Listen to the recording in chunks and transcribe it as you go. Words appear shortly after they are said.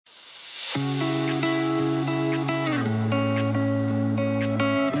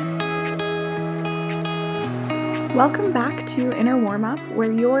Welcome back to Inner Warmup, where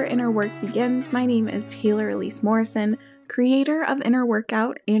your inner work begins. My name is Taylor Elise Morrison, creator of Inner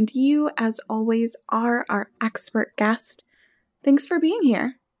Workout, and you, as always, are our expert guest. Thanks for being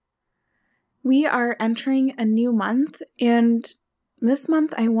here. We are entering a new month, and this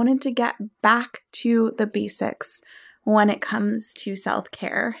month I wanted to get back to the basics when it comes to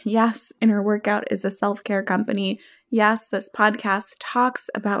self-care. Yes, Inner Workout is a self-care company. Yes, this podcast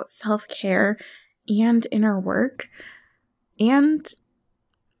talks about self-care and inner work. And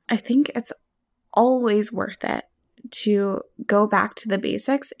I think it's always worth it to go back to the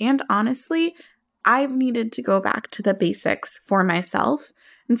basics. And honestly, I've needed to go back to the basics for myself.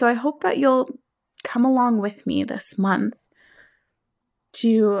 And so I hope that you'll come along with me this month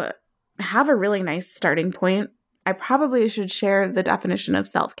to have a really nice starting point. I probably should share the definition of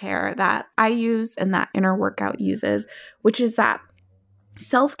self-care that I use and that Inner Workout uses, which is that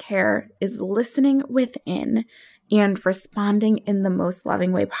self-care is listening within and responding in the most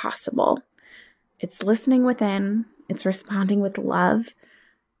loving way possible. It's listening within, it's responding with love.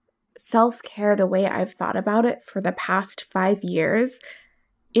 Self-care, the way I've thought about it for the past 5 years,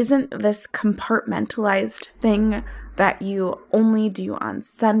 isn't this compartmentalized thing that you only do on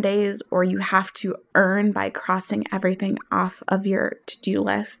Sundays or you have to earn by crossing everything off of your to-do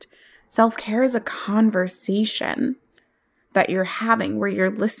list. Self-care is a conversation that you're having where you're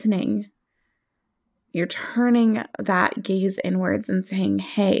listening. You're turning that gaze inwards and saying,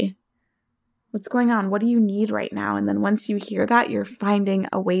 hey, what's going on? What do you need right now? And then once you hear that, you're finding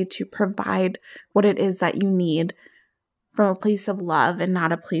a way to provide what it is that you need from a place of love and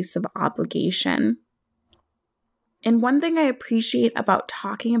not a place of obligation. And one thing I appreciate about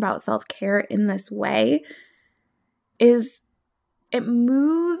talking about self-care in this way is it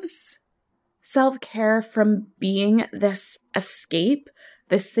moves self-care from being this escape,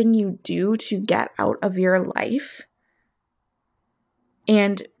 this thing you do to get out of your life,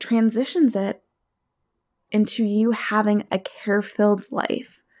 and transitions it into you having a care-filled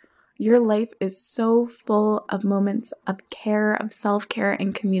life. Your life is so full of moments of care, of self-care,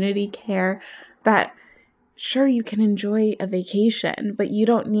 and community care that sure, you can enjoy a vacation, but you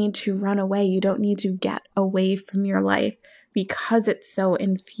don't need to run away. You don't need to get away from your life because it's so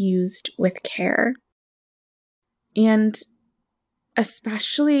infused with care. And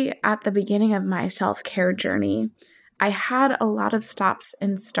especially at the beginning of my self-care journey, I had a lot of stops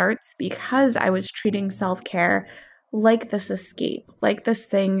and starts because I was treating self-care like this escape, like this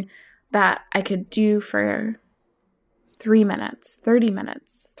thing that I could do for 3 minutes, 30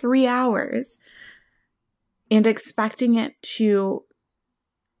 minutes, 3 hours, and expecting it to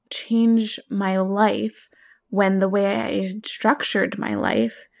change my life when the way I had structured my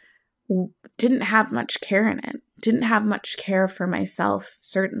life didn't have much care in it, didn't have much care for myself,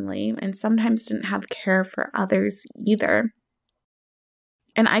 certainly, and sometimes didn't have care for others either.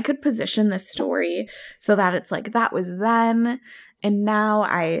 And I could position this story so that it's like, that was then, and now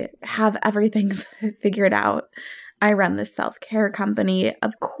I have everything figured out. I run this self-care company.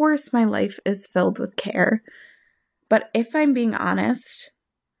 Of course, my life is filled with care. But if I'm being honest,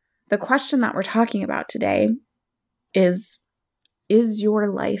 the question that we're talking about today is your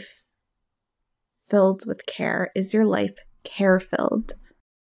life filled with care? Is your life care-filled?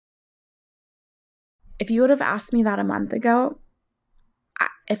 If you would have asked me that a month ago,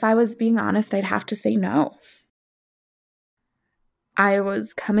 if I was being honest, I'd have to say no. I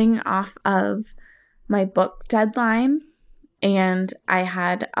was coming off of my book deadline, and I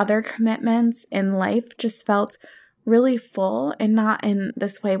had other commitments in life, just felt really full, and not in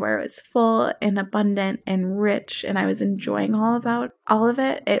this way where it was full and abundant and rich and I was enjoying all of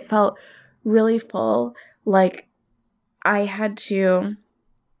it. It felt really full, like I had to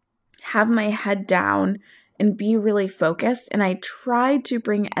have my head down and be really focused, and I tried to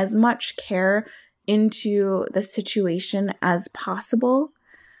bring as much care into the situation as possible,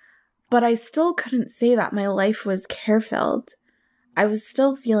 but I still couldn't say that my life was care-filled. I was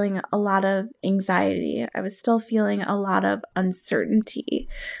still feeling a lot of anxiety. I was still feeling a lot of uncertainty.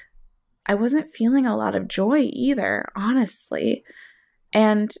 I wasn't feeling a lot of joy either, honestly.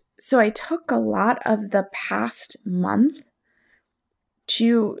 And so I took a lot of the past month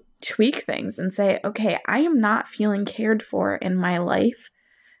to tweak things and say, okay, I am not feeling cared for in my life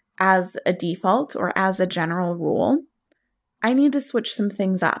as a default or as a general rule. I need to switch some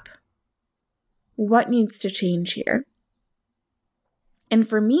things up. What needs to change here? And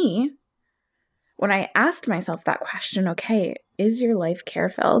for me, when I asked myself that question, okay, is your life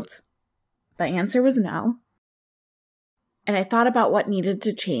care-filled? The answer was no. and I thought about what needed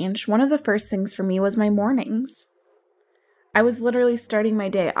to change, one of the first things for me was my mornings. I was literally starting my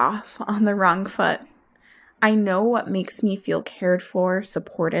day off on the wrong foot. I know what makes me feel cared for,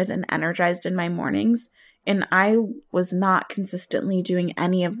 supported, and energized in my mornings, and I was not consistently doing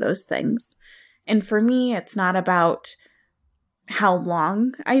any of those things. And for me, it's not about how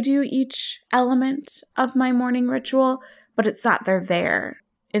long I do each element of my morning ritual, but it's that they're there.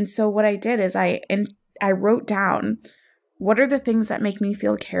 And so what I did is I wrote down what are the things that make me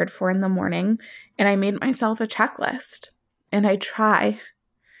feel cared for in the morning, and I made myself a checklist. And I try,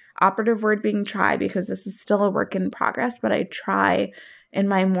 operative word being try, because this is still a work in progress, but I try in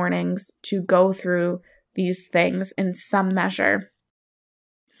my mornings to go through these things in some measure.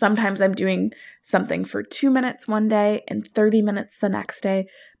 Sometimes I'm doing something for 2 minutes one day and 30 minutes the next day,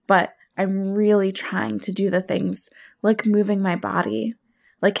 but I'm really trying to do the things like moving my body,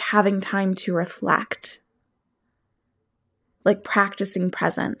 like having time to reflect, like practicing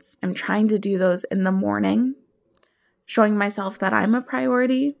presence. I'm trying to do those in the morning, showing myself that I'm a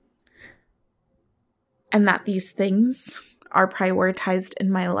priority and that these things are prioritized in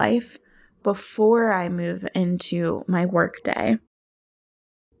my life before I move into my work day.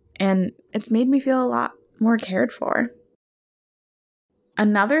 And it's made me feel a lot more cared for.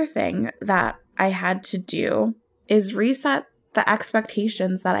 Another thing that I had to do is reset the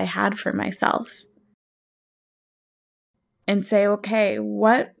expectations that I had for myself and say, okay,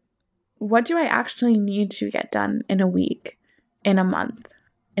 what do I actually need to get done in a week, in a month,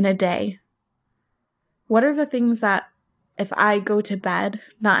 in a day? What are the things that if I go to bed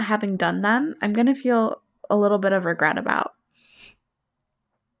not having done them, I'm going to feel a little bit of regret about?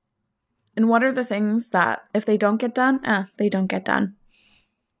 And what are the things that if they don't get done, they don't get done?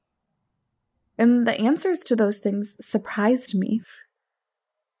 And the answers to those things surprised me.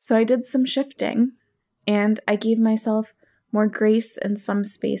 So I did some shifting and I gave myself more grace in some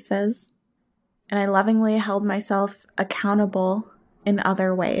spaces. And I lovingly held myself accountable in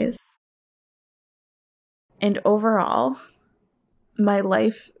other ways. And overall, my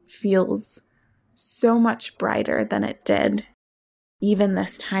life feels so much brighter than it did even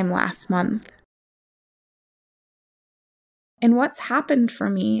this time last month. And what's happened for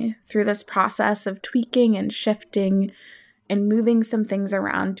me through this process of tweaking and shifting and moving some things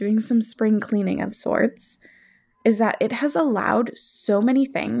around, doing some spring cleaning of sorts, is that it has allowed so many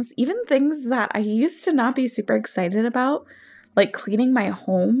things, even things that I used to not be super excited about, like cleaning my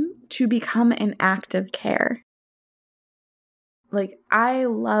home, to become an act of care. Like, I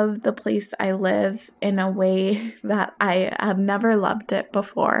love the place I live in a way that I have never loved it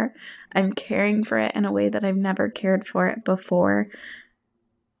before. I'm caring for it in a way that I've never cared for it before,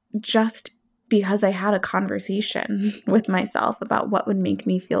 just because I had a conversation with myself about what would make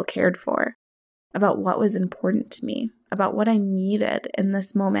me feel cared for, about what was important to me, about what I needed in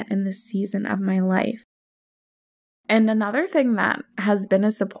this moment, in this season of my life. And another thing that has been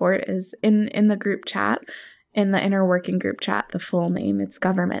a support is in the group chat, in the inner working group chat, the full name, its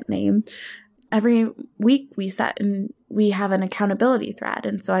government name. Every week we have an accountability thread.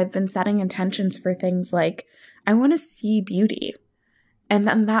 And so I've been setting intentions for things like, I want to see beauty. And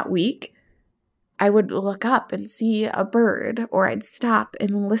then that week, I would look up and see a bird, or I'd stop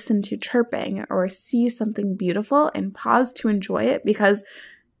and listen to chirping, or see something beautiful and pause to enjoy it because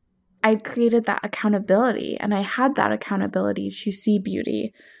I'd created that accountability and I had that accountability to see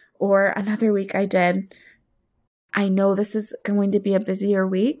beauty. Or another week I know this is going to be a busier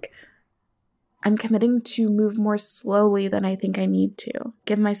week. I'm committing to move more slowly than I think I need to,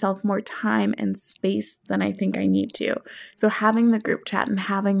 give myself more time and space than I think I need to. So having the group chat and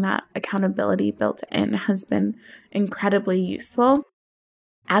having that accountability built in has been incredibly useful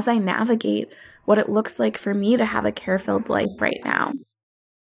as I navigate what it looks like for me to have a care-filled life right now.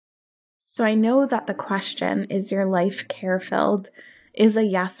 So I know that the question, is your life care-filled, is a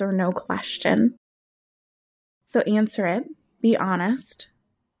yes or no question. So answer it, be honest,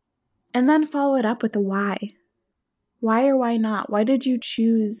 and then follow it up with a why. Why or why not? Why did you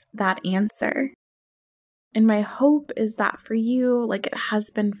choose that answer? And my hope is that for you, like it has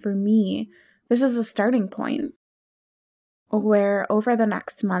been for me, this is a starting point where over the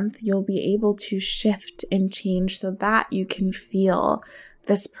next month, you'll be able to shift and change so that you can feel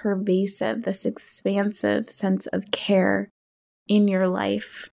this pervasive, this expansive sense of care in your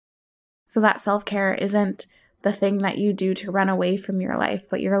life. So that self-care isn't the thing that you do to run away from your life,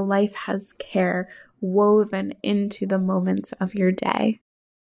 but your life has care woven into the moments of your day.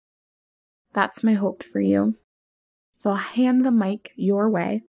 That's my hope for you. So I'll hand the mic your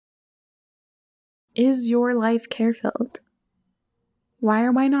way. Is your life care-filled? Why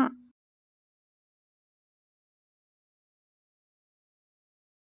or why not?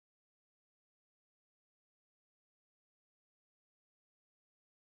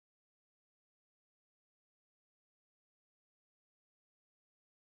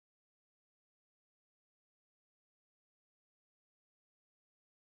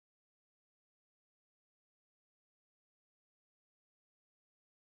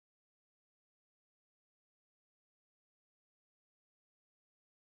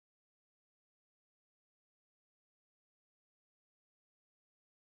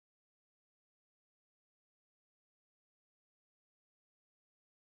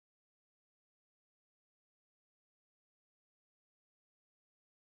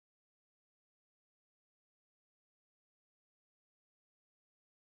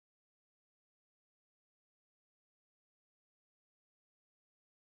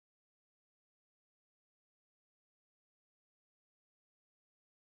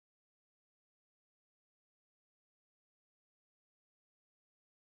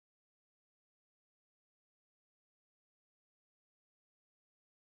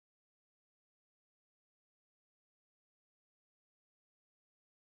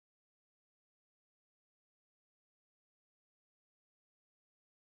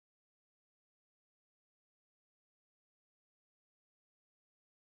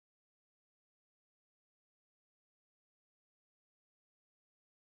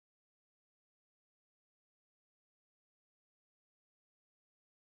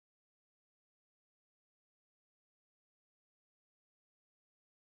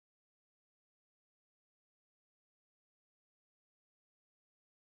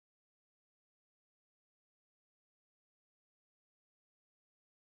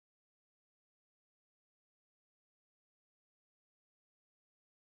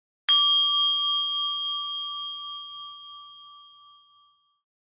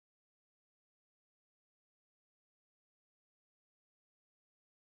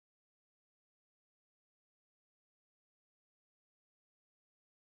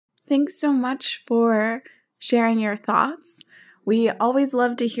 Thanks so much for sharing your thoughts. We always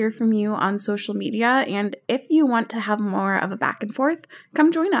love to hear from you on social media, and if you want to have more of a back and forth,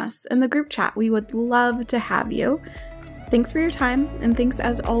 come join us in the group chat. We would love to have you. Thanks for your time, and thanks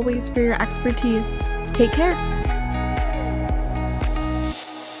as always for your expertise. Take care.